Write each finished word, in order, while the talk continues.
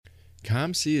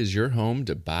ComC is your home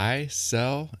to buy,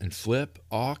 sell, and flip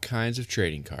all kinds of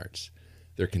trading cards.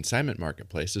 Their consignment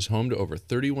marketplace is home to over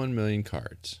 31 million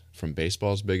cards, from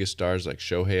baseball's biggest stars like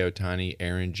Shohei Ohtani,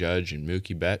 Aaron Judge, and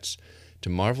Mookie Betts, to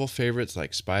Marvel favorites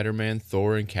like Spider-Man,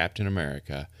 Thor, and Captain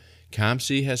America.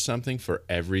 ComC has something for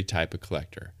every type of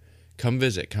collector. Come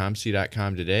visit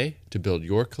ComC.com today to build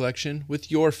your collection with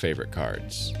your favorite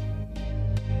cards.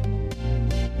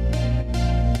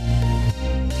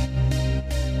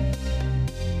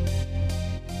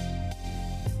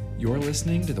 You're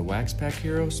listening to the Wax Pack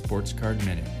Hero Sports Card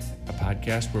Minute, a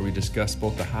podcast where we discuss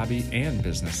both the hobby and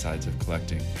business sides of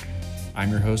collecting.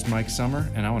 I'm your host, Mike Summer,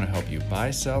 and I want to help you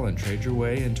buy, sell, and trade your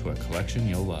way into a collection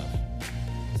you'll love.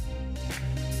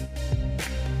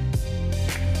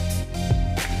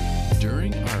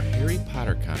 During our Harry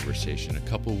Potter conversation a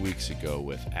couple weeks ago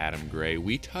with Adam Gray,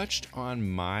 we touched on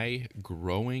my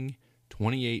growing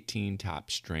 2018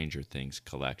 Topps Stranger Things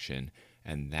collection,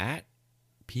 and that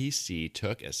PC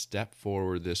took a step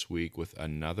forward this week with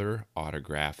another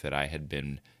autograph that I had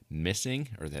been missing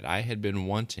or that I had been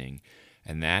wanting,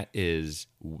 and that is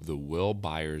the Will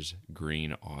Byers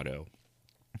green auto.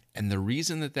 And the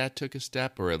reason that took a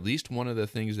step, or at least one of the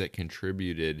things that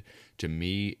contributed to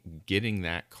me getting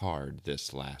that card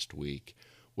this last week,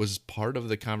 was part of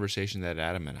the conversation that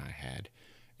Adam and I had,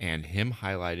 and him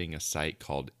highlighting a site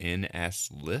called NS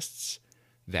Lists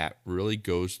that really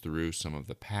goes through some of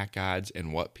the pack odds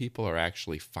and what people are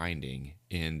actually finding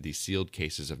in the sealed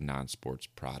cases of non-sports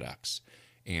products.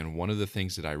 And one of the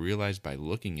things that I realized by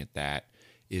looking at that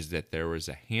is that there was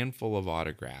a handful of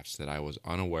autographs that I was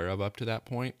unaware of up to that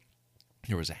point.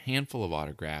 There was a handful of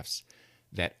autographs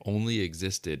that only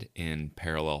existed in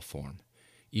parallel form,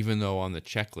 even though on the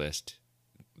checklist,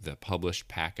 the published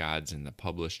pack odds and the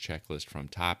published checklist from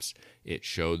Topps, it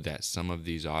showed that some of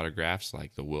these autographs,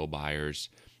 like the Will Byers,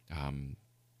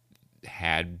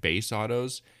 had base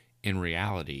autos. In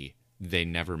reality, they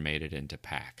never made it into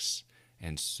packs.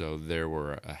 And so there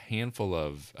were a handful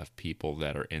of people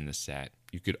that are in the set.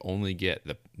 You could only get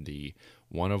the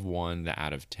 1 of 1, the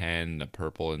out of 10, the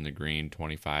purple and the green,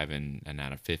 25 and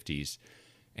out of 50s.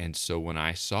 And so when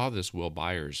I saw this Will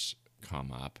Byers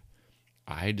come up,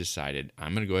 I decided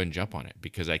I'm going to go ahead and jump on it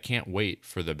because I can't wait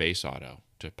for the base auto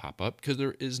to pop up because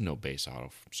there is no base auto.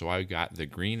 So I got the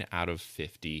green out of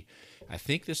 50. I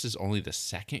think this is only the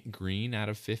second green out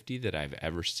of 50 that I've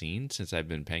ever seen since I've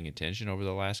been paying attention over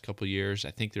the last couple of years.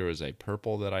 I think there was a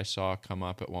purple that I saw come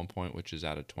up at one point, which is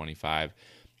out of 25,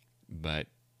 but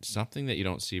something that you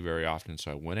don't see very often.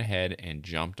 So I went ahead and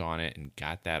jumped on it and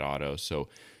got that auto. So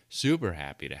super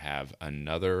happy to have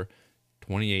another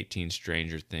 2018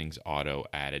 Stranger Things auto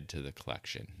added to the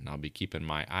collection. And I'll be keeping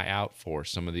my eye out for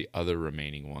some of the other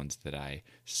remaining ones that I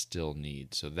still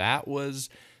need. So that was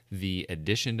the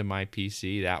addition to my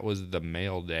PC. That was the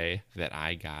mail day that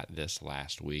I got this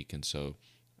last week. And so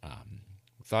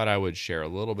thought I would share a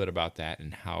little bit about that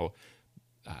and how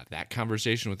that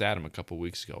conversation with Adam a couple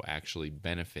weeks ago actually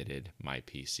benefited my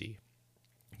PC.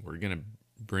 We're going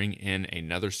to bring in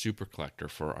another super collector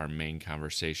for our main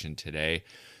conversation today.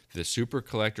 The super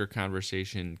collector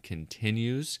conversation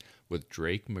continues with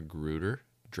Drake Magruder,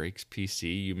 Drake's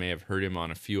PC. You may have heard him on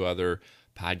a few other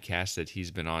podcasts that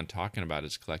he's been on talking about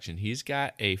his collection. He's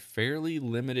got a fairly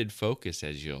limited focus,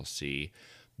 as you'll see,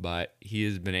 but he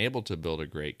has been able to build a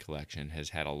great collection,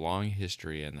 has had a long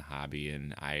history in the hobby,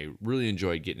 and I really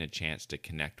enjoyed getting a chance to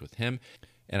connect with him,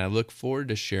 and I look forward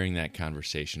to sharing that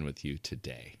conversation with you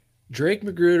today. Drake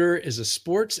Magruder is a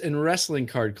sports and wrestling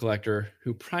card collector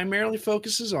who primarily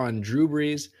focuses on Drew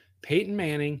Brees, Peyton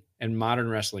Manning, and modern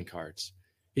wrestling cards.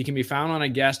 He can be found on a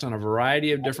guest on a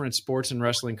variety of different sports and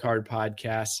wrestling card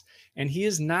podcasts, and he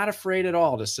is not afraid at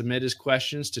all to submit his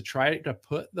questions to try to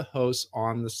put the hosts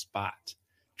on the spot.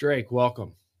 Drake,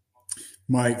 welcome.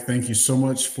 Mike, thank you so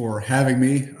much for having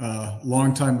me.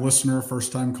 Longtime listener,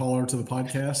 first-time caller to the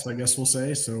podcast, I guess we'll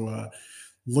say. So,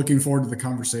 looking forward to the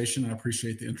conversation. I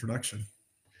appreciate the introduction.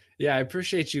 Yeah, I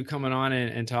appreciate you coming on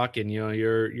and talking. You know,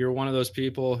 you're one of those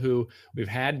people who we've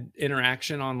had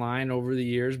interaction online over the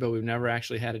years, but we've never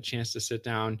actually had a chance to sit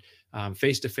down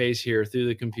face to face here through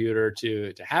the computer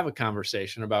to have a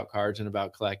conversation about cards and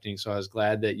about collecting. So I was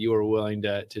glad that you were willing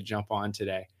to jump on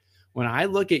today. When I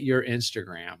look at your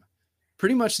Instagram,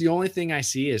 pretty much the only thing I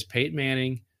see is Peyton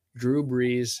Manning, Drew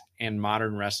Brees, and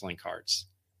modern wrestling cards.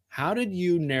 How did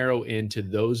you narrow into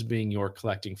those being your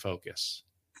collecting focus?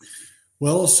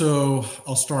 Well, so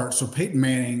I'll start. So Peyton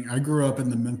Manning, I grew up in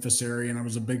the Memphis area, and I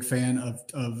was a big fan of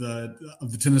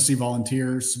the Tennessee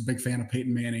Volunteers, a big fan of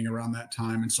Peyton Manning around that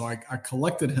time. And so I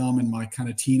collected him in my kind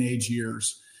of teenage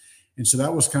years. And so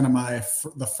that was kind of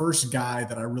the first guy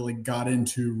that I really got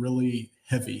into really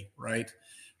heavy, right?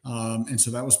 And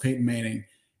so that was Peyton Manning.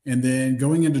 And then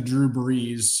going into Drew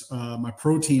Brees, my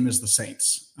pro team is the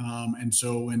Saints. And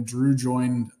so when Drew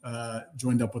joined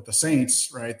up with the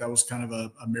Saints, right, that was kind of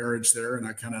a marriage there. And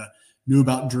I kind of knew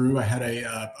about Drew. I had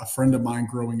a friend of mine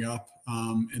growing up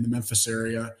in the Memphis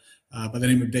area by the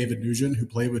name of David Nugent, who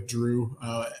played with Drew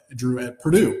at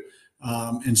Purdue.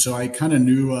 And so I kind of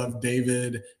knew of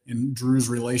David and Drew's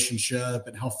relationship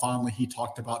and how fondly he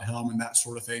talked about him and that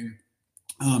sort of thing.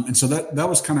 And so that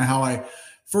was kind of how I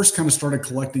first kind of started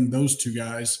collecting those two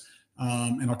guys.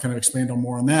 And I'll kind of expand on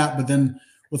more on that. But then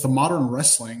with the modern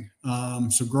wrestling,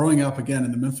 so growing up again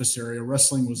in the Memphis area,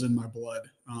 wrestling was in my blood.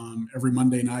 Every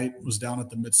Monday night was down at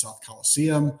the Mid-South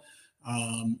Coliseum,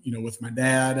 with my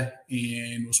dad,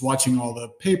 and was watching all the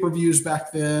pay-per-views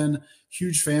back then.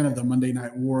 Huge fan of the Monday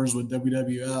Night Wars with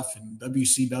WWF and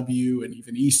WCW and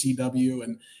even ECW.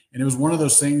 And it was one of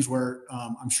those things where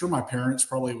I'm sure my parents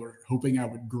probably were hoping I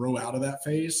would grow out of that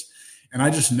phase. And I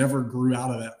just never grew out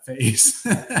of that phase.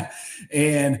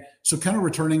 And so kind of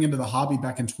returning into the hobby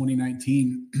back in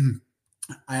 2019,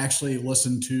 I actually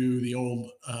listened to the old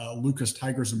Lucas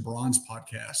Tigers and Bronze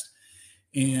podcast.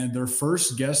 And their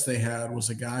first guest they had was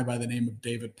a guy by the name of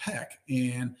David Peck.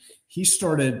 And he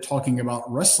started talking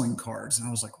about wrestling cards. And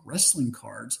I was like, wrestling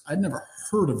cards? I'd never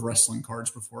heard of wrestling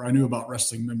cards before. I knew about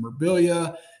wrestling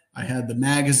memorabilia. I had the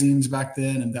magazines back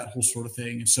then and that whole sort of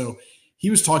thing. And so he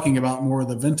was talking about more of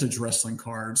the vintage wrestling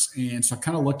cards. And so I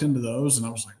kind of looked into those and I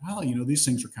was like, wow, these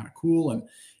things are kind of cool. And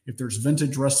if there's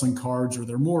vintage wrestling cards or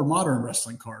they're more modern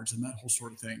wrestling cards and that whole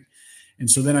sort of thing. And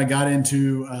so then I got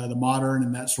into the modern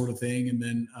and that sort of thing. And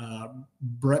then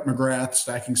Brett McGrath,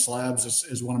 Stacking Slabs,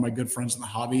 is one of my good friends in the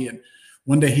hobby. And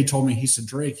one day he told me, he said,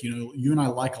 Drake, you and I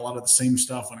like a lot of the same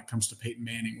stuff when it comes to Peyton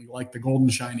Manning. We like the gold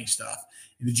and shiny stuff.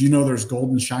 And did you know there's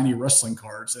gold and shiny wrestling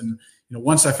cards? And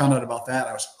once I found out about that,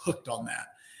 I was hooked on that.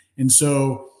 And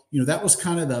so, that was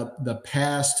kind of the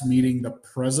past meeting the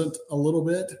present a little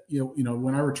bit.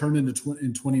 When I returned in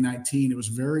 2019, it was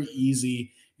very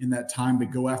easy in that time to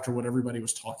go after what everybody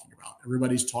was talking about.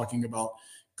 Everybody's talking about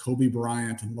Kobe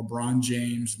Bryant and LeBron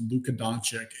James and Luka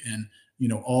Doncic and,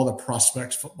 all the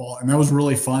prospects football. And that was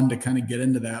really fun to kind of get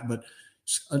into that. But,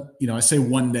 I say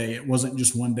one day, it wasn't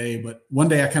just one day, but one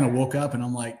day I kind of woke up and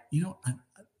I'm like,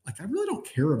 I really don't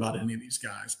care about any of these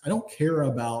guys. I don't care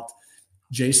about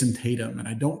Jason Tatum, and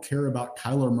I don't care about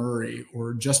Kyler Murray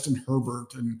or Justin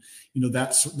Herbert and,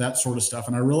 that sort of stuff.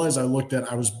 And I realized I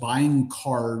was buying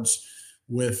cards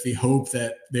with the hope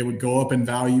that they would go up in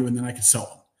value and then I could sell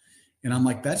them. And I'm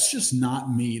like, that's just not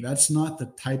me. That's not the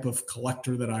type of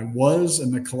collector that I was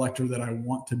and the collector that I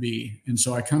want to be. And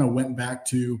so I kind of went back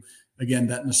to, again,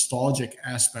 that nostalgic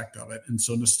aspect of it. And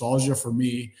so nostalgia for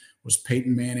me was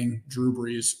Peyton Manning, Drew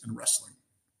Brees, and wrestling.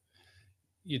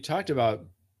 You talked about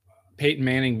Peyton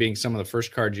Manning being some of the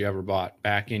first cards you ever bought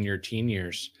back in your teen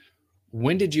years.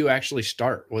 When did you actually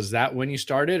start? Was that when you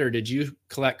started, or did you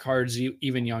collect cards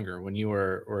even younger, when you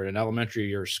were in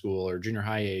elementary or school or junior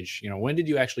high age? When did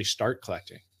you actually start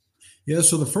collecting? Yeah,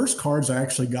 so the first cards I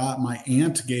actually got, my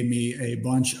aunt gave me a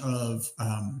bunch of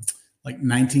like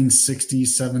 1960s,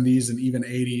 70s, and even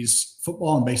 80s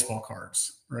football and baseball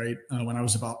cards, right? When I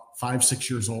was about 5-6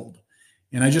 years old.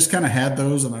 And I just kind of had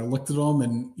those and I looked at them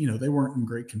and, they weren't in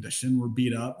great condition, were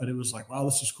beat up, but it was like, wow,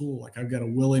 this is cool. Like I've got a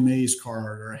Willie Mays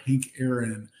card or a Hank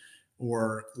Aaron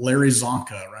or Larry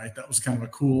Zonka, right? That was kind of a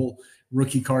cool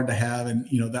rookie card to have and,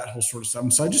 that whole sort of stuff.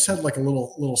 And so I just had like a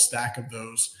little stack of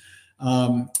those.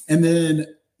 And then,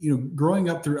 growing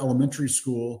up through elementary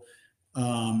school,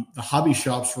 the hobby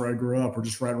shops where I grew up were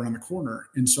just right around the corner.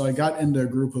 And so I got into a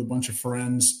group with a bunch of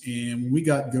friends, and when we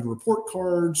got good report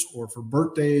cards or for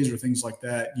birthdays or things like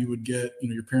that, you would get,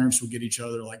 your parents would get each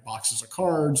other like boxes of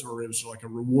cards, or it was like a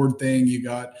reward thing you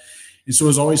got. And so it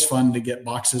was always fun to get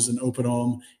boxes and open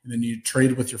them. And then you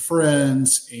trade with your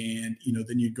friends and,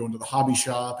 then you'd go into the hobby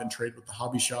shop and trade with the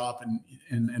hobby shop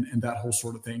and that whole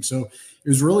sort of thing. So it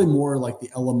was really more like the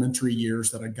elementary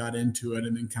years that I got into it.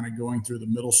 And then kind of going through the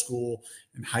middle school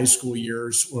and high school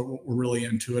years were really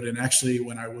into it. And actually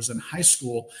when I was in high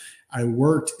school, I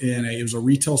worked it was a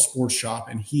retail sports shop,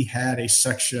 and he had a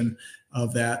section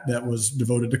of that was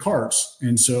devoted to cards.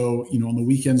 And so, on the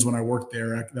weekends when I worked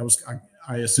there,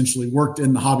 I essentially worked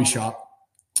in the hobby shop,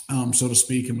 so to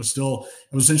speak, and I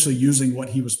was essentially using what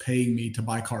he was paying me to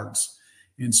buy cards.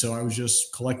 And so I was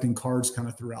just collecting cards kind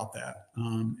of throughout that.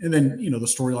 And then, the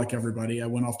story like everybody, I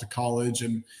went off to college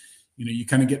and, you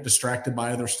kind of get distracted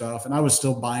by other stuff. And I was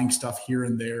still buying stuff here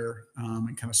and there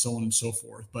and kind of so on and so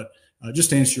forth. But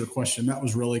just to answer your question, that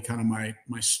was really kind of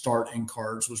my start in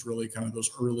cards, was really kind of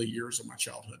those early years of my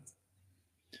childhood.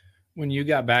 When you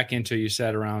got back into, you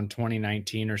said around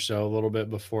 2019 or so, a little bit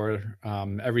before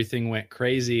everything went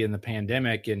crazy in the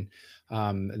pandemic, and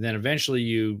then eventually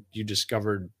you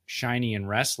discovered Shiny and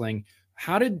wrestling.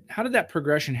 How did that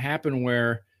progression happen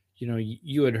where,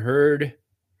 you had heard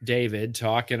David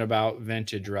talking about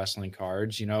vintage wrestling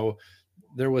cards?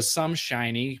 There was some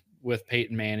Shiny with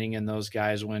Peyton Manning and those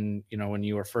guys when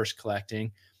you were first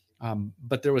collecting,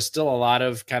 but there was still a lot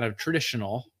of kind of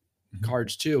traditional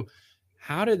cards too.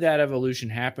 How did that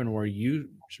evolution happen where you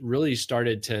really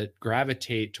started to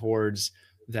gravitate towards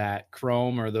that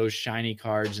chrome or those shiny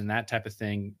cards and that type of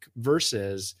thing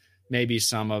versus maybe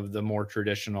some of the more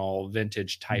traditional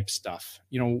vintage type stuff?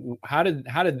 How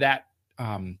did that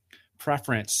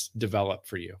preference develop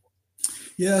for you?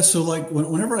 Yeah. So like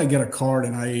whenever I get a card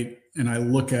and I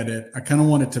look at it, I kind of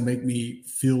want it to make me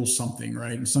feel something,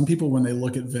 right? And some people, when they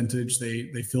look at vintage,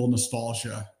 they feel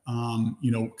nostalgia,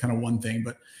 kind of one thing.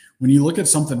 But when you look at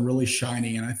something really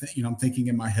shiny, and I think, I'm thinking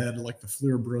in my head, like the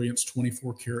Fleer Brilliance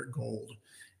 24 karat gold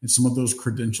and some of those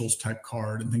credentials type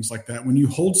card and things like that. When you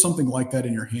hold something like that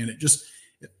in your hand, it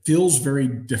feels very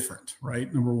different,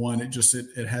 right? Number one,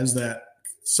 it has that,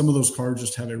 some of those cards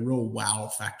just have a real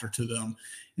wow factor to them.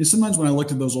 And sometimes when I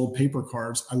looked at those old paper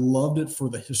cards, I loved it for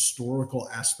the historical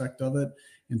aspect of it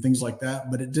and things like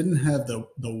that, but it didn't have the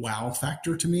wow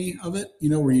factor to me of it,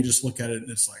 where you just look at it and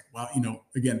it's like, wow,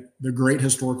 again, the great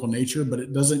historical nature, but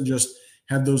it doesn't just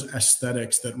have those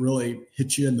aesthetics that really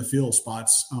hit you in the feel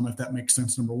spots, if that makes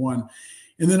sense, number one.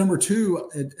 And then number two,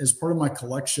 as part of my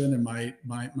collection and my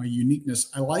uniqueness,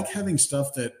 I like having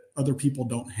stuff that other people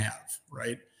don't have,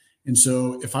 right? And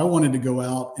so if I wanted to go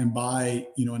out and buy,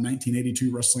 a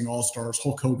 1982 Wrestling All-Stars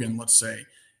Hulk Hogan, let's say,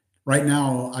 right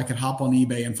now I could hop on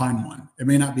eBay and find one. It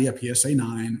may not be a PSA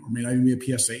 9 or may not even be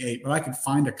a PSA 8, but I could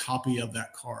find a copy of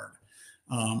that card.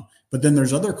 But then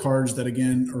there's other cards that,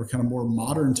 again, are kind of more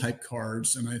modern type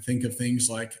cards. And I think of things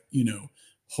like,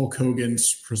 Hulk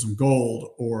Hogan's Prism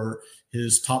Gold or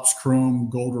his Topps Chrome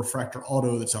Gold Refractor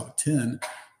Auto that's out of 10.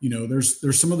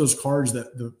 There's some of those cards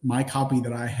that my copy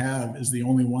that I have is the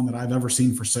only one that I've ever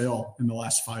seen for sale in the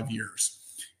last 5 years.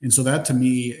 And so that to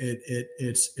me,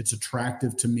 it's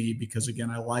attractive to me because, again,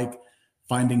 I like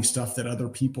finding stuff that other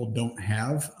people don't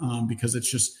have because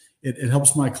it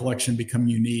helps my collection become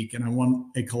unique. And I want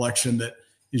a collection that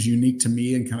is unique to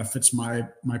me and kind of fits my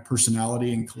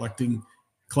personality and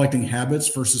collecting habits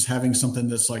versus having something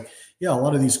that's like, yeah, a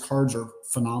lot of these cards are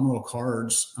phenomenal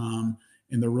cards.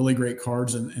 And they're really great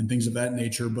cards and things of that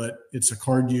nature, but it's a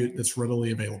card that's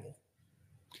readily available.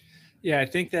 Yeah, I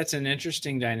think that's an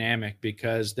interesting dynamic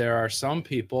because there are some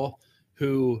people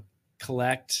who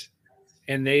collect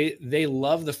and they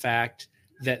love the fact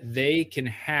that they can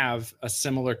have a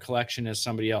similar collection as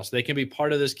somebody else. They can be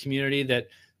part of this community that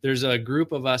there's a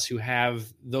group of us who have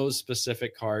those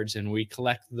specific cards and we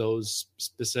collect those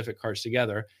specific cards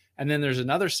together. And then there's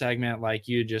another segment like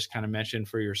you just kind of mentioned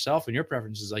for yourself and your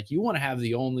preferences, like you want to have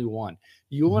the only one.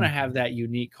 You want to have that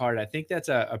unique card. I think that's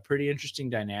a pretty interesting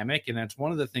dynamic. And that's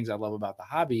one of the things I love about the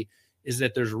hobby is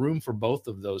that there's room for both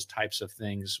of those types of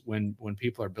things when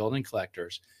people are building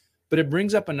collectors. But it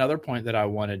brings up another point that I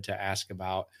wanted to ask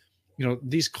about.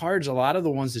 These cards, a lot of the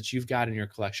ones that you've got in your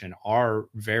collection are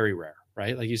very rare,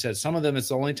 right? Like you said, some of them, it's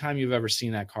the only time you've ever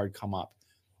seen that card come up.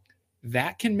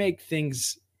 That can make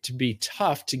things to be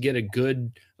tough to get a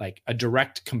good, like a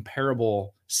direct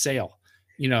comparable sale,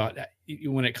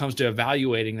 when it comes to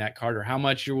evaluating that card or how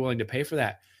much you're willing to pay for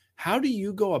that. How do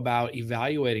you go about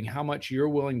evaluating how much you're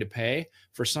willing to pay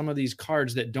for some of these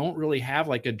cards that don't really have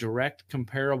like a direct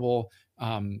comparable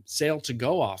sale to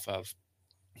go off of?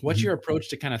 What's your approach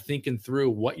to kind of thinking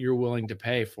through what you're willing to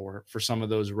pay for some of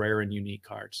those rare and unique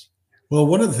cards? Well,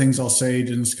 one of the things I'll say,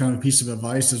 and it's kind of a piece of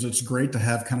advice, is it's great to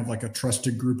have kind of like a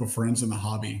trusted group of friends in the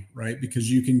hobby, right? Because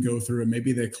you can go through and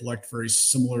maybe they collect very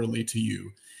similarly to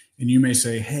you. And you may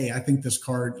say, hey, I think this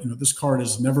card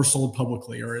is never sold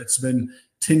publicly, or it's been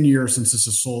 10 years since this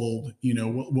is sold.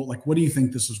 What do you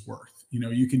think this is worth?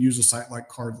 You can use a site like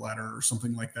Card Ladder or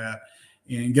something like that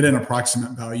and get an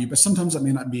approximate value, but sometimes that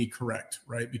may not be correct,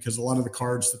 right? Because a lot of the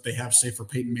cards that they have, say for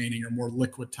Peyton Manning, are more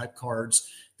liquid type cards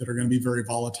that are going to be very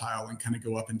volatile and kind of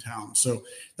go up and down. So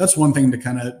that's one thing to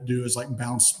kind of do is like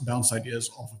bounce ideas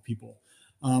off of people.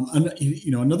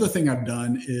 Another thing I've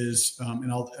done is,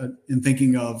 in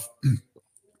thinking of,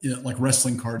 like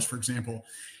wrestling cards, for example,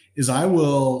 is I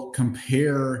will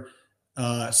compare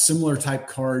similar type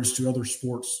cards to other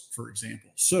sports, for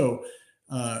example. So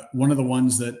One of the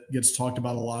ones that gets talked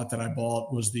about a lot that I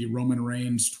bought was the Roman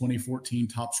Reigns 2014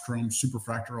 Topps Chrome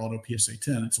Superfractor Auto PSA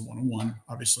 10. It's a 101,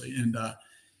 obviously. And,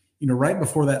 right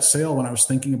before that sale, when I was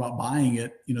thinking about buying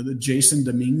it, the Jason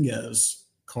Dominguez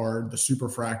card, the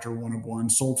Superfractor 101,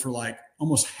 sold for like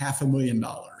almost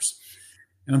 $500,000.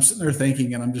 And I'm sitting there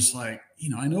thinking, and I'm just like,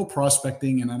 I know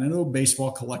prospecting and I know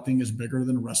baseball collecting is bigger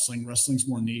than wrestling. Wrestling's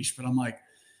more niche, but I'm like,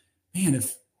 man,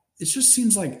 if it just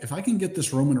seems like if I can get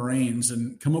this Roman Reigns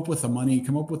and come up with the money,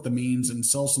 come up with the means and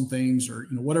sell some things or,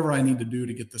 whatever I need to do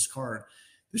to get this card,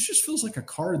 this just feels like a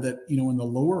card that, in the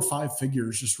lower 5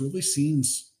 figures just really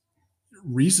seems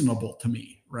reasonable to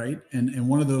me. Right. And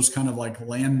one of those kind of like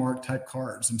landmark type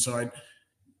cards. And so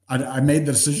I made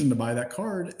the decision to buy that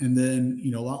card. And then,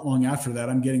 not long after that,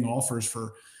 I'm getting offers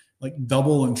for like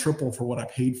double and triple for what I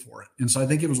paid for it. And so I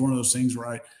think it was one of those things where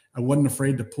I wasn't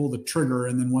afraid to pull the trigger.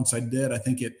 And then once I did, I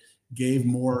think it gave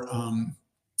more,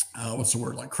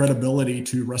 like credibility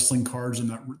to wrestling cards in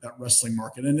that wrestling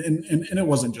market. And it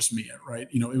wasn't just me, right?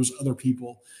 It was other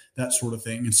people, that sort of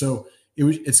thing. And so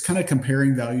it's kind of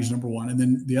comparing values, number one. And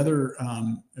then the other,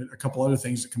 a couple other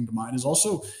things that come to mind is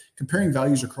also comparing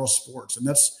values across sports. And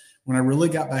that's when I really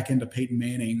got back into Peyton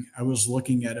Manning. I was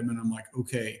looking at him and I'm like,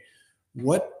 okay,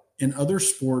 in other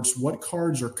sports, what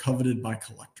cards are coveted by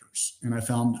collectors? And I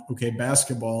found, okay,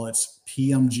 basketball, it's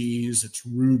PMGs, it's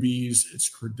rubies, it's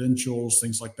credentials,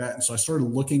 things like that. And so I started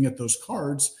looking at those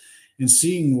cards and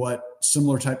seeing what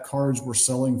similar type cards were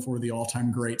selling for the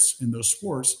all-time greats in those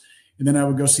sports. And then I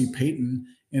would go see Peyton,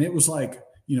 and it was like,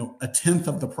 a tenth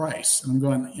of the price. And I'm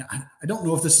going, I don't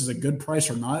know if this is a good price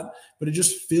or not, but it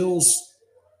just feels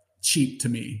cheap to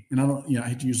me. And I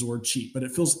hate to use the word cheap, but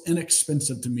it feels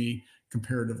inexpensive to me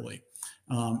comparatively.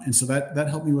 And so that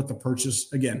helped me with the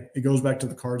purchase. Again, it goes back to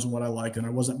the cards and what I like. And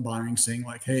I wasn't buying saying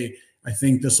like, hey, I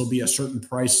think this will be a certain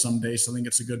price someday, so I think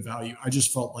it's a good value. I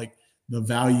just felt like the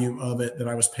value of it that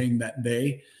I was paying that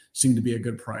day seemed to be a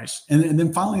good price. And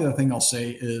then finally, the thing I'll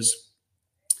say is,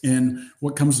 and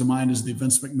what comes to mind is the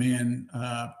Vince McMahon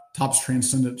Topps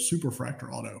Transcendent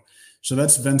Superfractor Auto. So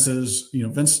that's Vince's,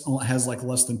 Vince has like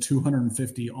less than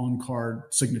 250 on-card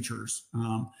signatures.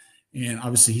 And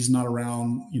obviously he's not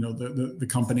around, the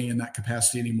company in that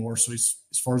capacity anymore. So he's,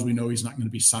 as far as we know, he's not going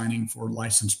to be signing for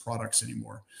licensed products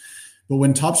anymore. But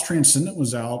when Topps Transcendent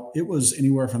was out, it was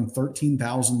anywhere from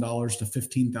 $13,000 to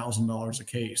 $15,000 a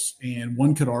case. And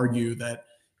one could argue that,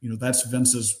 that's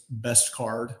Vince's best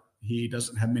card. He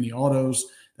doesn't have many autos,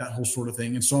 that whole sort of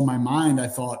thing. And so in my mind, I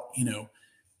thought,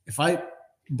 if I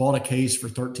bought a case for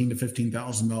 $13,000 to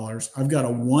 $15,000, I've got a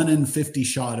 1 in 50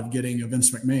 shot of getting a Vince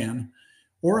McMahon.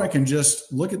 Or I can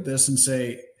just look at this and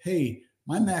say, hey,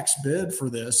 my max bid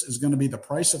for this is going to be the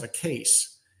price of a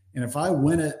case. And if I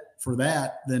win it for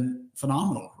that, then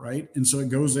phenomenal, right? And so it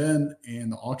goes in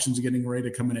and the auction's getting ready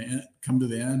to come to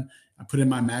the end. I put in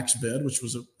my max bid, which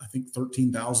was, I think,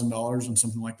 $13,000 and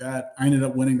something like that. I ended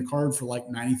up winning the card for like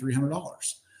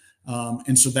 $9,300.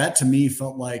 And so that to me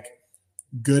felt like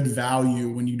good value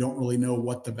when you don't really know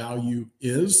what the value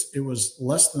is. It was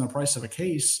less than the price of a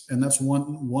case. And that's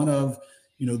one of,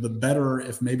 the better,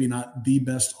 if maybe not the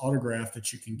best autograph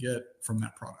that you can get from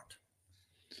that product.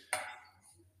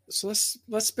 So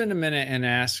let's spend a minute and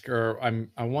ask, or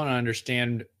I want to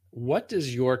understand, what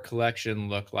does your collection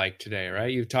look like today,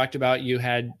 right? You've talked about you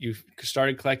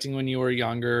started collecting when you were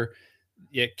younger.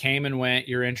 It came and went.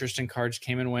 Your interest in cards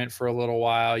came and went for a little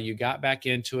while. You got back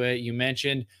into it. You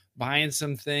mentioned buying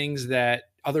some things that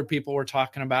other people were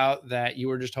talking about that you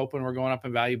were just hoping were going up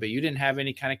in value, but you didn't have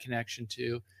any kind of connection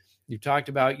to. You talked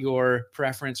about your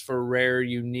preference for rare,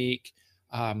 unique,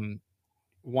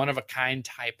 one-of-a-kind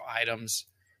type items.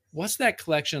 What's that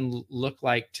collection look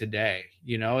like today?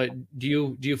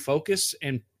 Do you focus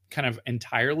and kind of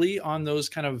entirely on those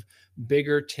kind of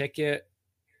bigger ticket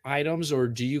items, or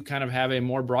do you kind of have a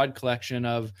more broad collection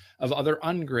of other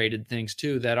ungraded things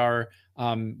too that are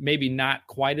maybe not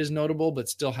quite as notable, but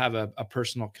still have a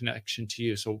personal connection to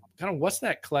you? So kind of what's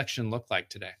that collection look like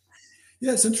today?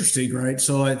 Yeah, it's interesting, right?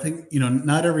 So I think,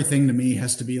 not everything to me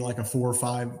has to be like a 4 or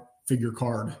 5 figure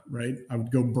card, right? I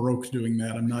would go broke doing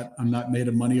that. I'm not made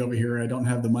of money over here. I don't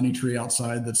have the money tree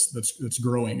outside that's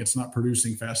growing. It's not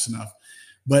producing fast enough.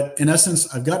 But in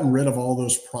essence, I've gotten rid of all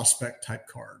those prospect type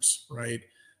cards, right?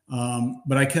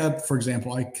 But I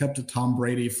kept a Tom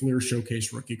Brady Fleer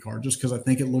Showcase rookie card just because I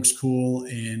think it looks cool.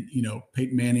 And,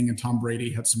 Peyton Manning and Tom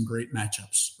Brady had some great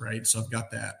matchups, right? So I've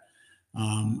got that.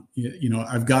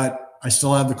 I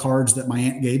still have the cards that my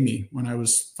aunt gave me when I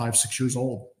was 5-6 years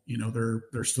old.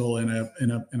 They're still in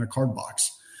a card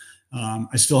box.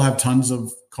 I still have tons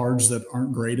of cards that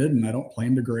aren't graded and I don't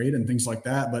plan to grade and things like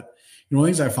that. But, one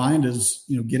of the things I find is,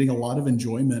 getting a lot of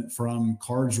enjoyment from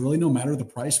cards, really no matter the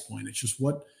price point. It's just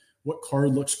what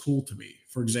card looks cool to me.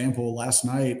 For example, last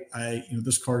night,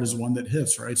 this card is one that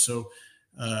hits, right? So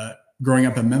growing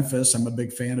up in Memphis, I'm a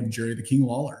big fan of Jerry the King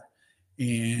Lawler.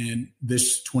 And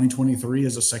this 2023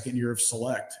 is a second year of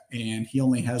Select. And he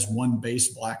only has one base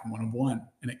black 1/1,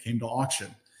 and it came to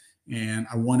auction. And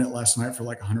I won it last night for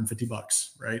like $150,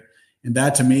 right? And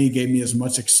that to me gave me as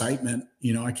much excitement.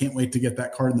 I can't wait to get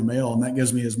that card in the mail. And that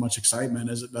gives me as much excitement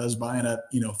as it does buying a,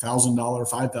 $1,000,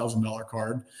 $5,000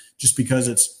 card, just because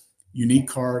it's unique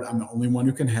card. I'm the only one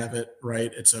who can have it,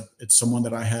 right? It's someone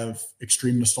that I have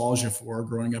extreme nostalgia for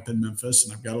growing up in Memphis.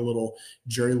 And I've got a little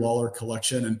Jerry Lawler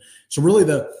collection. And so really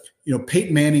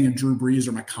Peyton Manning and Drew Brees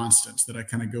are my constants that I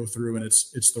kind of go through. And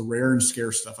it's the rare and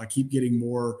scarce stuff. I keep getting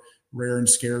more rare and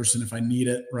scarce. And if I need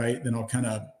it, right, then I'll kind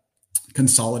of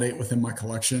consolidate within my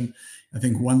collection. I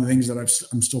think one of the things that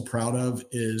I'm still proud of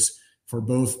is for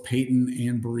both Peyton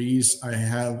and Brees, I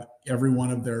have every one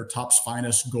of their Topps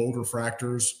Finest gold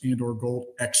refractors and or gold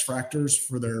X fractors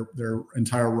for their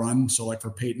entire run. So like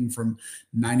for Peyton from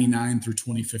 99 through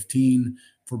 2015,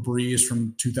 for Brees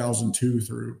from 2002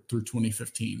 through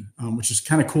 2015, which is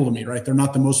kind of cool to me, right? They're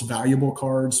not the most valuable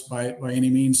cards by any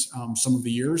means, some of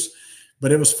the years,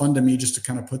 but it was fun to me just to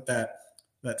kind of put that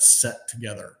set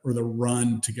together, or the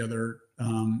run together,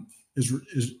 is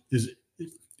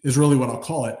really what I'll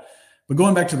call it. But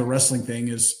going back to the wrestling thing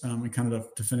is, and kind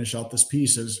of to finish out this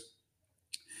piece is,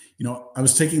 I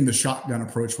was taking the shotgun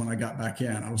approach when I got back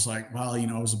in. I was like, well,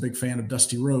 I was a big fan of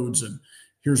Dusty Rhodes, and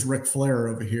here's Ric Flair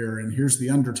over here, and here's The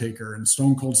Undertaker and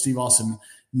Stone Cold Steve Austin.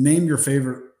 Name your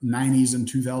favorite 90s and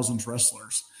 2000s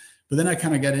wrestlers. But then I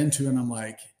kind of got into it, and I'm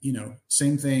like,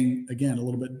 same thing again, a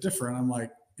little bit different. I'm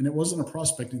like, and it wasn't a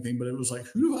prospecting thing, but it was like,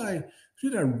 who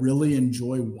did I really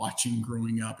enjoy watching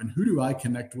growing up, and who do I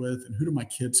connect with, and who do my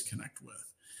kids connect with?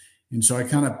 And so I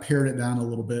kind of pared it down a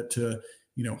little bit to,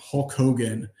 Hulk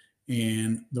Hogan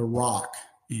and The Rock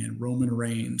and Roman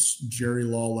Reigns, Jerry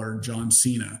Lawler, John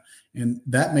Cena. And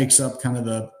that makes up kind of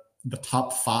the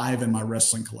top 5 in my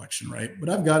wrestling collection, right? But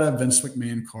I've got a Vince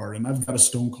McMahon card, and I've got a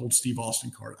Stone Cold Steve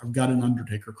Austin card. I've got an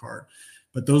Undertaker card,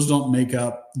 but those don't make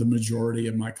up the majority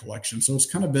of my collection. So it's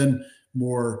kind of been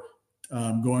more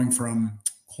going from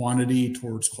quantity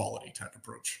towards quality type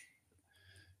approach.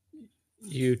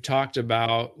 You talked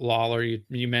about Lawler.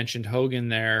 You mentioned Hogan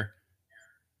there.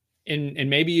 And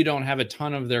maybe you don't have a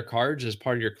ton of their cards as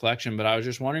part of your collection, but I was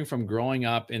just wondering, from growing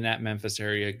up in that Memphis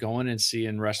area, going and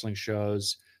seeing wrestling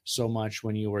shows so much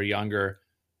when you were younger,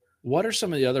 what are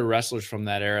some of the other wrestlers from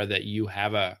that era that you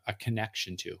have a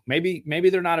connection to? Maybe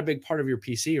they're not a big part of your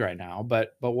PC right now,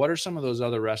 but what are some of those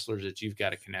other wrestlers that you've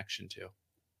got a connection to?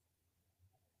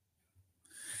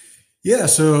 Yeah.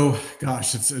 So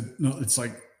gosh, it's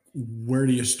like, where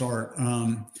do you start?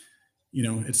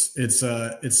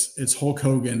 It's Hulk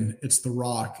Hogan, it's The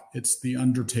Rock, it's The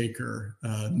Undertaker,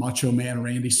 Macho Man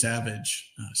Randy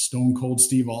Savage, Stone Cold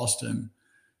Steve Austin,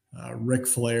 Ric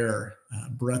Flair,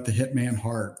 Bret the Hitman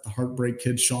Hart, the Heartbreak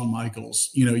Kid Shawn Michaels.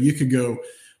 You could go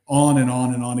on and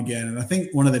on and on again. And I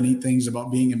think one of the neat things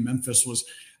about being in Memphis was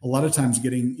a lot of times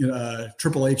getting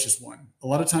Triple H is one. A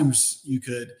lot of times you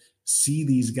could see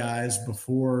these guys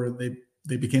before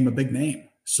they became a big name.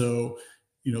 So,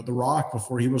 The Rock,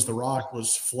 before he was The Rock,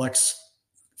 was Flex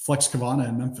Kavana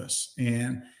in Memphis.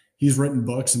 And he's written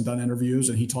books and done interviews,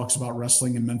 and he talks about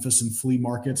wrestling in Memphis and flea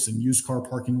markets and used car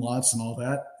parking lots and all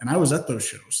that. And I was at those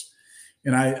shows.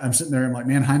 And I'm sitting there, I'm like,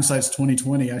 man, hindsight's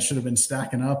 2020. I should have been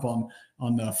stacking up on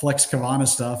the Flex Kavana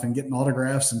stuff and getting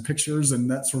autographs and pictures and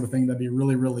that sort of thing. That'd be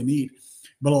really, really neat.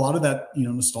 But a lot of that,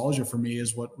 nostalgia for me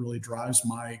is what really drives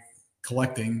my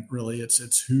collecting. Really,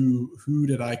 it's who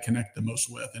did I connect the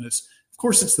most with? And of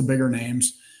course it's the bigger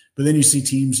names, but then you see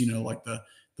teams, like the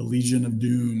Legion of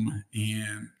Doom,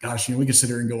 and gosh, we could sit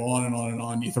here and go on and on and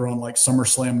on. You throw in like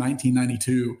SummerSlam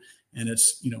 1992, and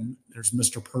it's, there's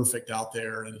Mr. Perfect out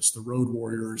there, and it's the Road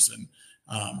Warriors, and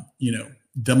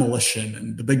Demolition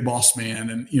and the Big Boss Man.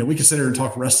 And, we could sit here and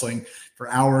talk wrestling for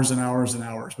hours and hours and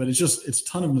hours, but it's a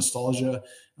ton of nostalgia.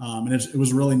 And it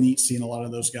was really neat seeing a lot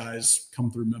of those guys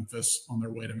come through Memphis on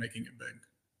their way to making it big.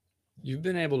 You've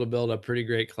been able to build a pretty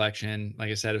great collection.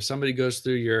 Like I said, if somebody goes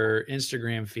through your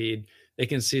Instagram feed, they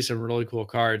can see some really cool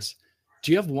cards.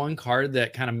 Do you have one card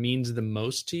that kind of means the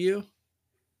most to you?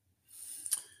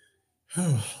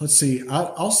 Oh, let's see.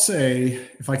 I'll say,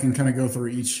 if I can kind of go through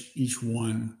each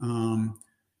one.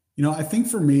 I think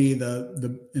for me,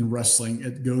 the in wrestling,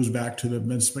 it goes back to the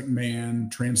Vince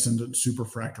McMahon Transcendent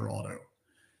Superfractor Auto.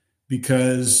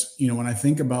 because, when I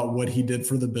think about what he did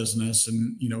for the business,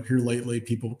 and, here lately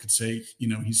people could say,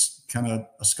 he's kind of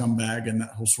a scumbag and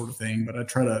that whole sort of thing. But I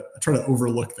try to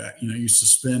overlook that. You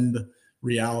suspend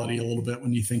reality a little bit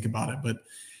when you think about it. But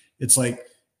it's like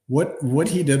what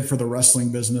he did for the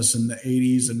wrestling business in the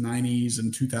 80s and 90s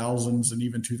and 2000s and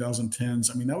even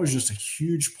 2010s. I mean, that was just a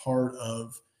huge part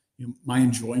of my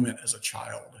enjoyment as a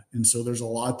child. And so there's a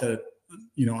lot that,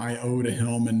 I owe to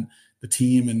him and the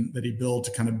team and that he built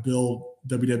to kind of build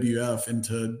WWF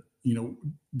into,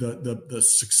 the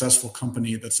successful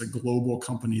company that's a global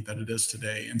company that it is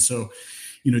today. And so,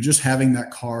 just having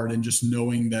that card and just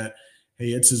knowing that, hey,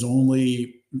 it's his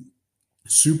only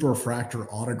super refractor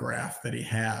autograph that he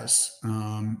has.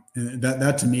 And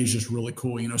that to me is just really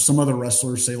cool. Some other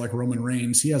wrestlers, say like Roman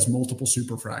Reigns, he has multiple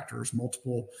super refractors,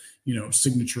 multiple,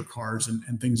 signature cards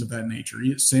and things of that nature.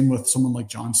 Same with someone like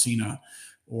John Cena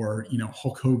or,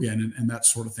 Hulk Hogan and that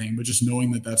sort of thing. But just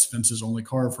knowing that that's Vince's only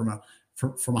card from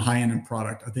a high-end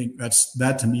product, I think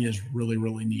that to me is really,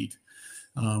 really neat.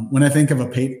 When I think of a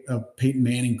Peyton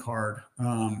Manning card,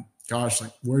 gosh,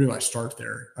 like where do I start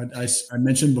there? I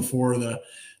mentioned before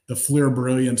the Fleer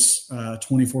Brilliance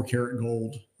 24 karat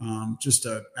gold, just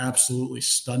a absolutely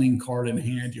stunning card in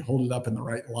hand. You hold it up in the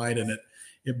right light and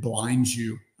it blinds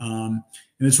you. And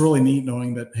it's really neat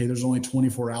knowing that, hey, there's only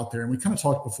 24 out there. And we kind of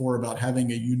talked before about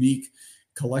having a unique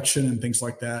collection and things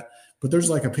like that. But there's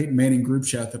like a Peyton Manning group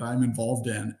chat that I'm involved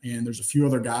in, and there's a few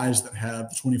other guys that have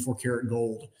the 24 karat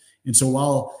gold. And so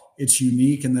while it's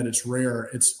unique and that it's rare,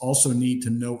 it's also neat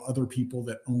to know other people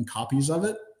that own copies of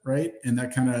it, right? And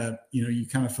that kind of, you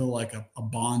kind of feel like a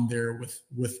bond there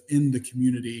within the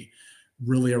community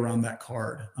really around that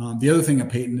card. The other thing of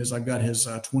Peyton is I've got his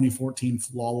 2014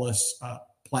 Flawless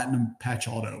Platinum Patch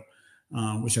Auto,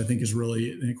 which I think is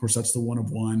really, and of course that's the one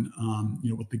of one,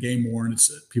 with the game worn. It's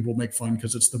people make fun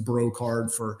because it's the bro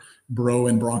card for bro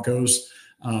and Broncos.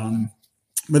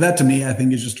 But that to me, I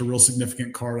think is just a real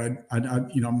significant card.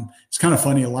 It's kind of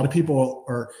funny. A lot of people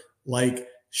are like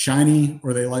shiny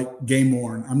or they like game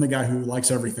worn. I'm the guy who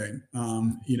likes everything.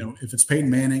 If it's Peyton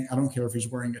Manning, I don't care if he's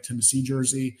wearing a Tennessee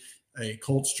jersey, a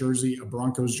Colts jersey, a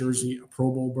Broncos jersey, a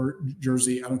Pro Bowl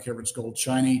jersey. I don't care if it's gold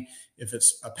shiny, if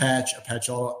it's a patch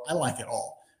auto. I like it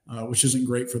all, which isn't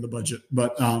great for the budget,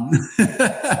 but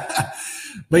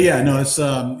but yeah, no, it's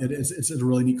a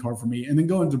really neat card for me. And then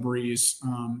going to Breeze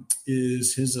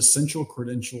is his Essential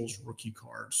Credentials rookie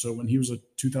card. So when he was a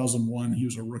 2001, he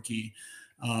was a rookie.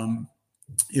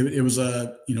 It was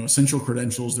Essential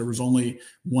Credentials. There was only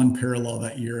one parallel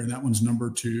that year, and that one's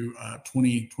numbered to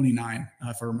 2029,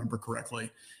 if I remember correctly.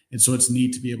 And so it's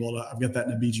neat to be able to, I've got that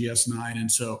in a BGS 9. And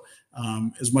so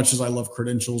as much as I love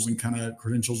credentials and kind of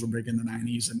credentials were big in the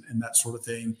 90s and that sort of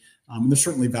thing, and there's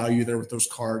certainly value there with those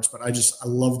cards, but I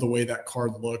love the way that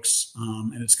card looks.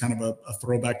 And it's kind of a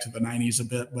throwback to the 90s a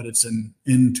bit, but it's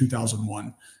in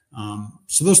 2001.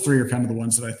 So those three are kind of the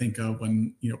ones that I think of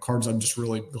when, cards I'm just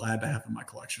really glad to have in my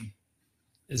collection.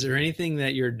 Is there anything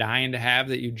that you're dying to have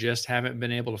that you just haven't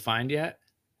been able to find yet?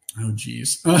 Oh,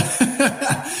 geez. The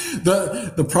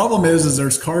problem is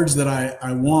there's cards that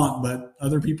I want, but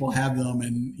other people have them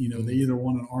and, they either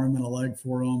want an arm and a leg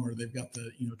for them or they've got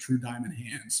the, true diamond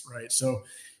hands. Right. So,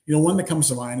 one that comes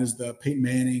to mind is the Peyton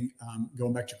Manning,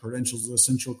 going back to credentials, the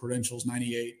Essential Credentials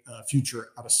 98 Future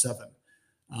out of 7.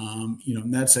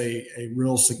 And that's a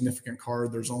real significant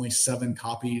card. There's only 7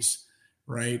 copies,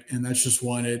 right? And that's just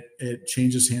one. It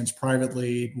changes hands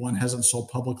privately. One hasn't sold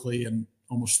publicly in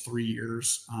almost 3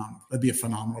 years. That'd be a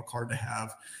phenomenal card to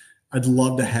have. I'd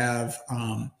love to have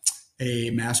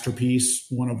a Masterpiece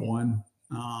 1 of 1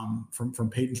 from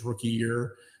Peyton's rookie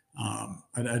year.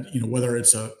 Whether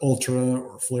it's a Ultra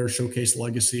or Flair Showcase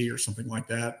Legacy or something like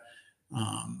that.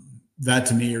 That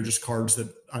to me are just cards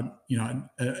that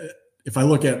if I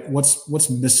look at what's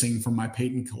missing from my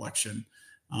Peyton collection,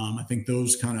 I think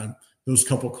those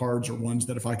couple cards are ones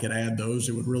that if I could add those,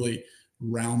 it would really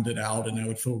round it out and I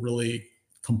would feel really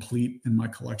complete in my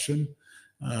collection.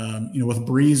 With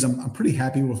Breeze, I'm pretty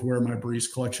happy with where my Breeze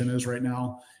collection is right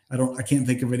now. I can't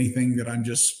think of anything that I'm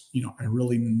just, I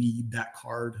really need that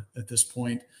card at this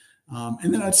point.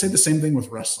 And then I'd say the same thing with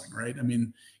wrestling, right? I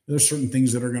mean, there's certain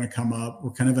things that are going to come up.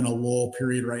 We're kind of in a lull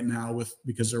period right now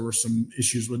because there were some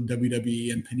issues with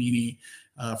WWE and Panini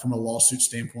from a lawsuit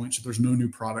standpoint. So there's no new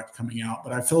product coming out,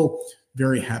 but I feel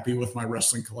very happy with my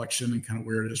wrestling collection and kind of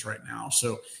where it is right now.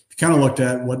 So if you kind of looked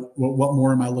at what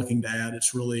more am I looking to add,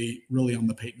 it's really, really on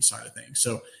the Peyton side of things.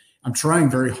 So I'm trying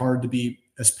very hard to be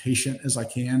as patient as I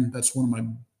can. That's one of my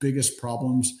biggest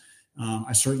problems.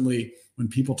 I certainly, when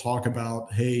people talk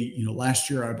about, hey, last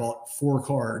year I bought 4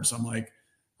 cards, I'm like,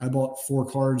 I bought 4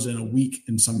 cards in a week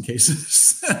in some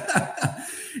cases.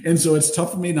 And so it's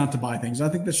tough for me not to buy things. I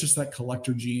think that's just that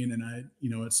collector gene. And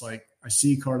it's like, I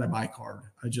see a card, I buy a card.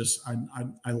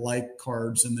 I like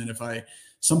cards. And then if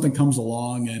something comes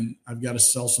along and I've got to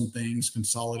sell some things,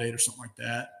 consolidate or something like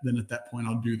that, then at that point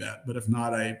I'll do that. But if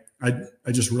not, I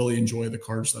just really enjoy the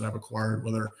cards that I've acquired,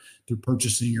 whether through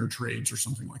purchasing or trades or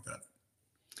something like that.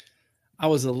 I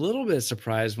was a little bit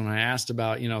surprised when I asked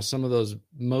about, some of those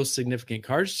most significant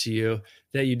cards to you,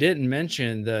 that you didn't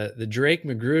mention the Drake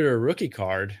Magruder rookie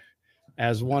card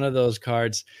as one of those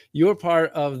cards. You were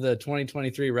part of the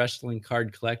 2023 Wrestling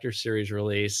Card Collector Series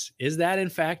release. Is that in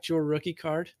fact your rookie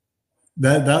card?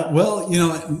 Well,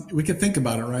 we could think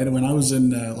about it, right? When I was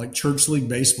in like church league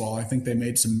baseball, I think they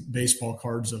made some baseball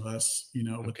cards of us,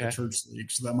 with the church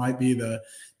league. So that might be the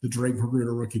Drake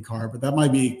Magruder rookie card, but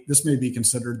this may be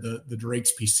considered the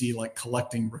Drake's PC, like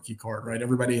collecting rookie card, right?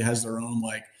 Everybody has their own,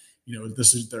 like,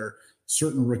 this is their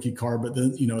certain rookie card, but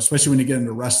then, especially when you get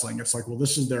into wrestling, it's like, well,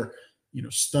 this is their,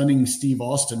 stunning Steve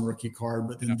Austin rookie card,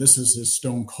 but then this is his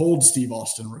Stone Cold Steve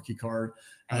Austin rookie card.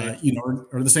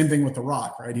 Or the same thing with The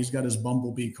Rock, right? He's got his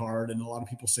Bumblebee card, and a lot of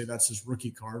people say that's his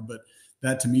rookie card, but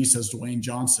that to me says Dwayne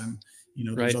Johnson.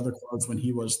 There's other cards when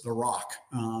he was The Rock,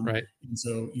 right? And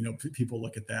so people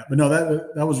look at that, but no,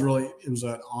 that was really, it was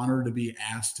an honor to be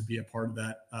asked to be a part of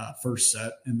that first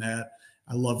set, and that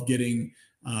I love getting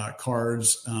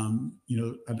cards.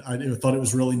 I thought it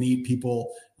was really neat.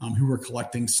 People who were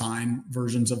collecting signed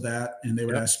versions of that, and they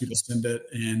would ask you to send it,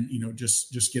 and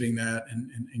just getting that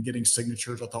and getting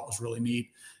signatures, I thought was really neat.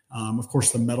 Of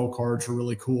course, the metal cards were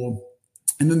really cool.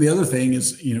 And then the other thing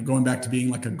is, going back to being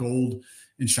like a gold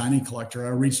and shiny collector, I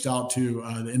reached out to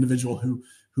the individual who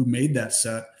made that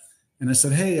set. And I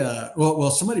said, hey, well,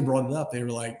 somebody brought it up. They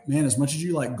were like, man, as much as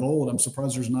you like gold, I'm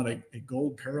surprised there's not a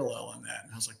gold parallel in that.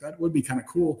 And I was like, that would be kind of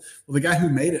cool. Well, the guy who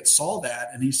made it saw that,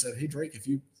 and he said, hey, Drake, if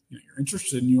you're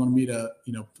interested and you want me to,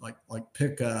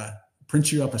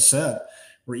 print you up a set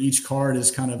where each card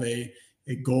is kind of a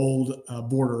gold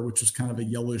border, which was kind of a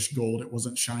yellowish gold. It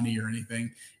wasn't shiny or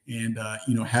anything. And,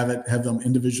 have them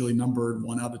individually numbered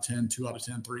 1 out of 10, 2 out of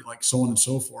 10, 3, like so on and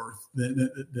so forth, then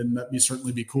that'd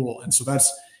certainly be cool. And so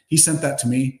he sent that to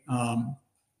me.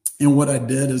 And what I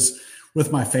did is,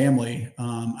 with my family,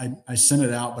 I sent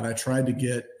it out, but I tried to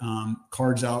get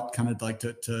cards out kind of like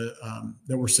to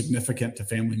that were significant to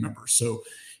family members. So,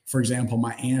 for example,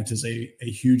 my aunt is a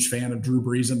huge fan of Drew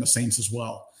Brees and the Saints as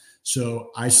well.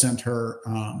 So I sent her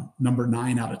number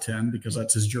 9 out of 10 because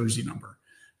that's his jersey number.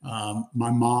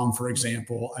 My mom, for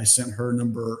example, I sent her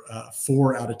number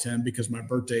 4 out of 10 because my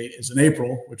birthday is in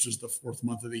April, which is the 4th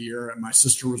month of the year. And my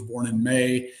sister was born in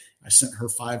May. I sent her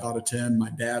 5 out of 10.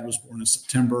 My dad was born in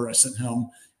September. I sent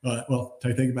him,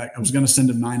 take it back. I was going to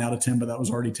send him 9 out of 10, but that was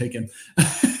already taken.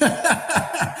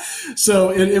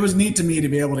 So it was neat to me to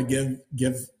be able to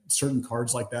give certain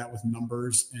cards like that with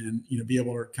numbers, and be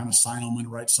able to kind of sign them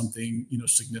and write something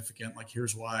significant, like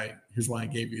here's why I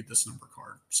gave you this number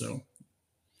card. So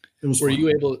it was. Were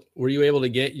you able to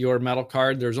get your metal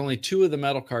card? There's only 2 of the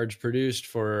metal cards produced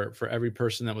for every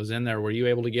person that was in there. Were you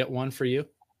able to get one for you?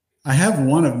 I have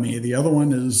one of me. The other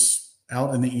one is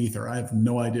out in the ether. I have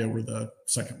no idea where the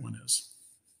second one is.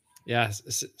 Yeah,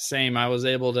 same. I was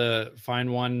able to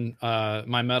find one,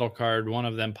 my metal card, one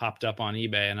of them popped up on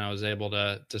eBay, and I was able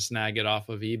to snag it off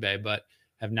of eBay, but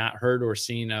have not heard or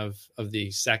seen of the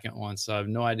second one. So I have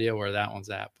no idea where that one's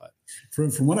at. But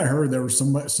from what I heard, there was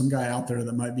some guy out there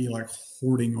that might be like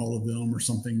hoarding all of them or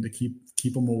something to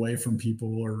keep them away from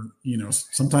people, or,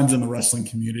 sometimes in the wrestling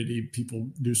community, people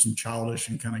do some childish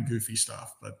and kind of goofy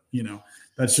stuff, but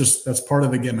that's part of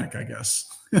the gimmick, I guess.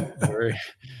 Very,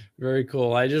 very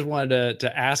cool. I just wanted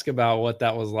to ask about what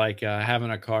that was like,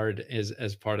 having a card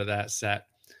as part of that set.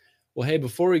 Well, hey,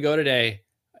 before we go today,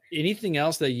 anything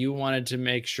else that you wanted to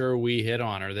make sure we hit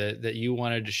on, or that you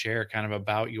wanted to share kind of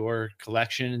about your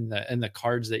collection and the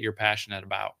cards that you're passionate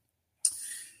about?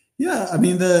 Yeah, I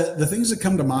mean, the things that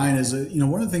come to mind is,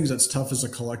 one of the things that's tough as a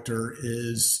collector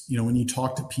is, when you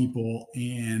talk to people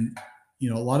and,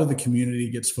 a lot of the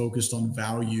community gets focused on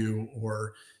value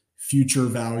or future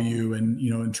value,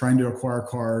 and trying to acquire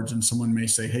cards, and someone may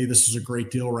say, hey, this is a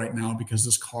great deal right now because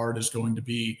this card is going to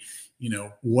be,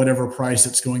 whatever price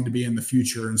it's going to be in the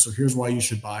future. And so here's why you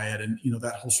should buy it. And,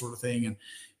 that whole sort of thing.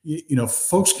 And,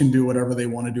 folks can do whatever they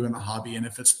want to do in the hobby. And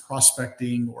if it's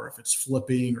prospecting or if it's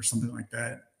flipping or something like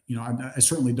that, I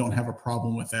certainly don't have a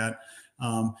problem with that.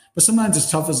 But sometimes it's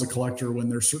tough as a collector when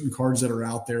there's certain cards that are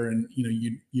out there, and,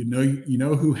 you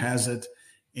know who has it.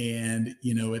 And,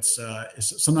 it's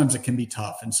sometimes it can be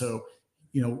tough. And so,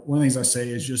 one of the things I say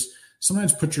is just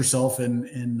sometimes put yourself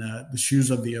in the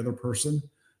shoes of the other person.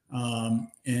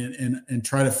 and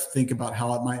try to think about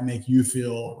how it might make you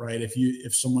feel, right?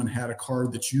 If someone had a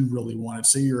card that you really wanted,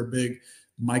 say you're a big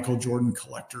Michael Jordan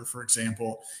collector, for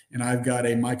example, and I've got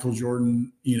a Michael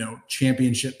Jordan,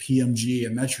 championship PMG,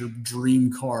 and that's your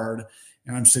dream card.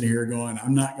 And I'm sitting here going,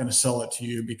 I'm not going to sell it to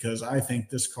you because I think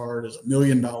this card is $1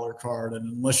 million card.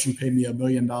 And unless you pay me $1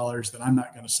 million, then I'm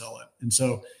not going to sell it. And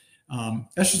so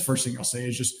that's just the first thing I'll say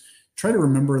is just try to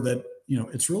remember that,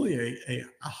 it's really a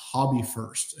hobby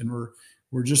first. And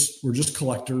we're just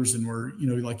collectors, and we're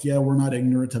not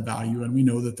ignorant to value, and we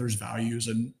know that there's values,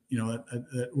 and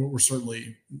we're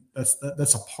certainly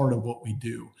that's a part of what we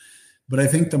do. But I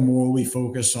think the more we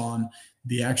focus on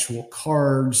the actual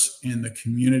cards and the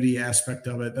community aspect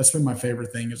of it, that's been my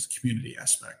favorite thing, is the community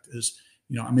aspect. Is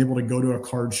I'm able to go to a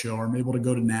card show, or I'm able to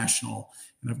go to national,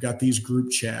 and I've got these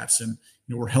group chats, and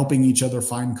we're helping each other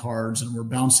find cards, and we're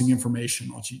bouncing information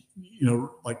off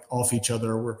each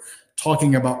other. We're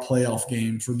talking about playoff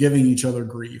games. We're giving each other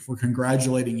grief. We're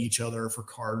congratulating each other for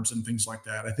cards and things like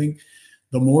that. I think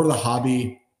the more the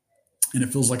hobby, and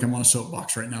it feels like I'm on a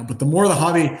soapbox right now, but the more the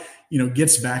hobby,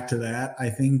 gets back to that, I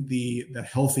think the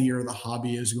healthier the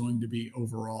hobby is going to be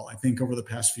overall. I think over the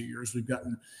past few years, we've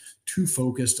gotten too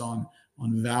focused on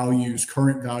values,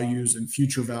 current values and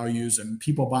future values, and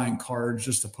people buying cards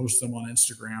just to post them on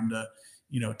Instagram to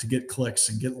get clicks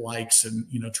and get likes and,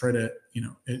 try to,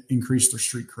 increase their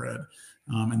street cred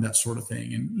and that sort of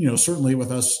thing. And, certainly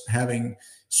with us having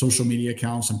social media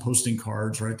accounts and posting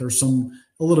cards, right, there's a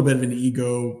little bit of an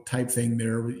ego type thing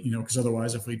there, because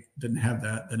otherwise if we didn't have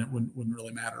that, then it wouldn't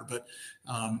really matter. But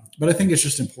I think it's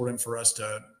just important for us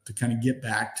to kind of get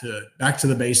back to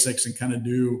the basics and kind of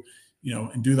do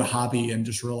the hobby, and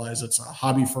just realize it's a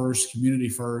hobby first, community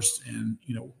first. And,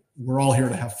 we're all here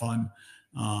to have fun.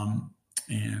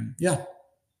 And yeah.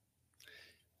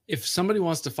 If somebody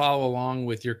wants to follow along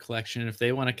with your collection, if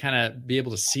they want to kind of be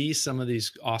able to see some of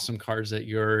these awesome cards that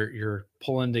you're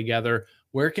pulling together,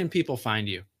 where can people find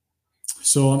you?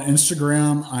 So on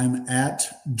Instagram, I'm at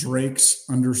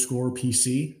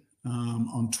Drakes_PC.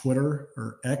 On Twitter,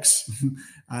 or X,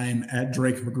 I'm at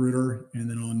Drake Magruder, and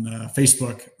then on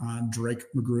Facebook, I'm Drake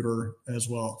Magruder as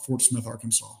well, Fort Smith,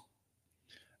 Arkansas.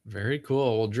 Very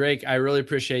cool. Well, Drake, I really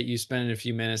appreciate you spending a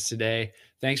few minutes today.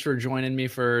 Thanks for joining me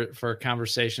for a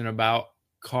conversation about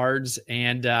cards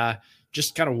and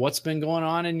just kind of what's been going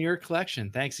on in your collection.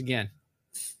 Thanks again.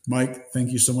 Mike,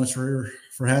 thank you so much for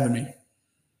having me.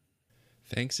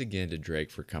 Thanks again to Drake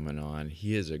for coming on.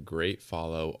 He is a great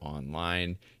follow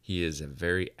online. He is a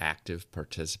very active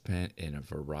participant in a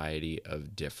variety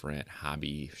of different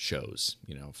hobby shows,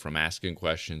 from asking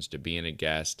questions to being a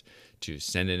guest to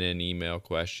sending in email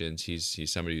questions. He's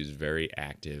somebody who's very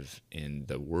active in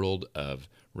the world of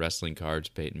wrestling cards,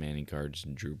 Peyton Manning cards,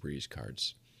 and Drew Brees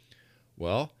cards.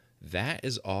 Well, that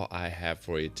is all I have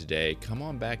for you today. Come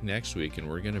on back next week, and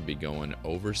we're going to be going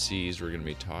overseas. We're going to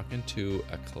be talking to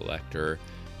a collector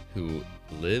who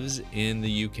lives in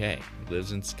the UK,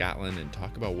 lives in Scotland, and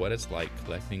talk about what it's like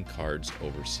collecting cards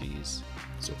overseas.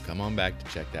 So come on back to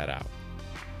check that out.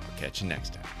 I'll catch you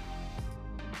next time.